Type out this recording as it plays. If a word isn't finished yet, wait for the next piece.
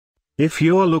If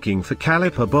you're looking for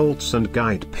caliper bolts and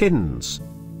guide pins,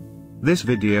 this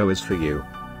video is for you.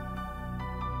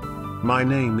 My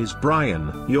name is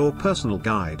Brian, your personal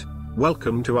guide.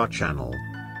 Welcome to our channel.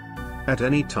 At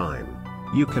any time,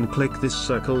 you can click this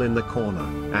circle in the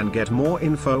corner and get more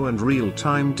info and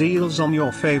real-time deals on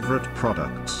your favorite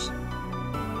products.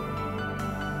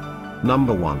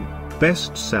 Number 1,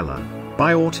 Bestseller,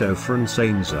 by Autofren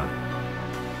Seinsa.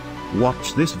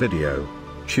 Watch this video.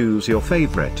 Choose your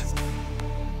favorite.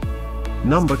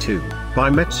 Number 2,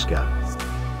 by Metzger.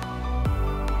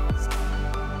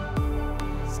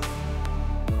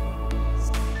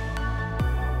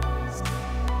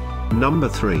 Number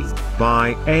 3,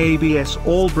 by ABS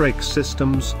All Brake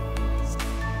Systems.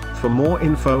 For more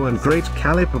info and great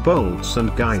caliper bolts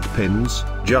and guide pins,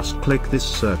 just click this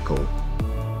circle.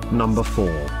 Number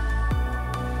 4.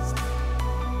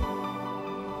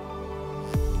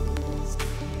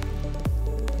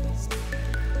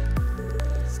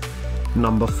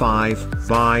 Number 5,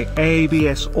 by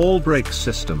ABS All Brake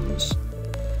Systems.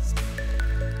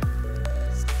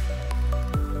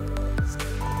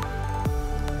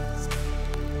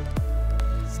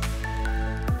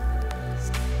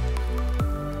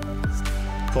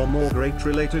 For more great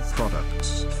related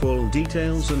products, full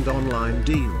details and online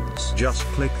deals, just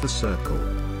click the circle.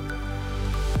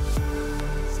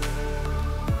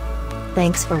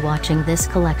 Thanks for watching this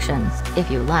collection.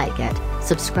 If you like it,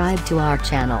 subscribe to our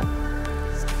channel.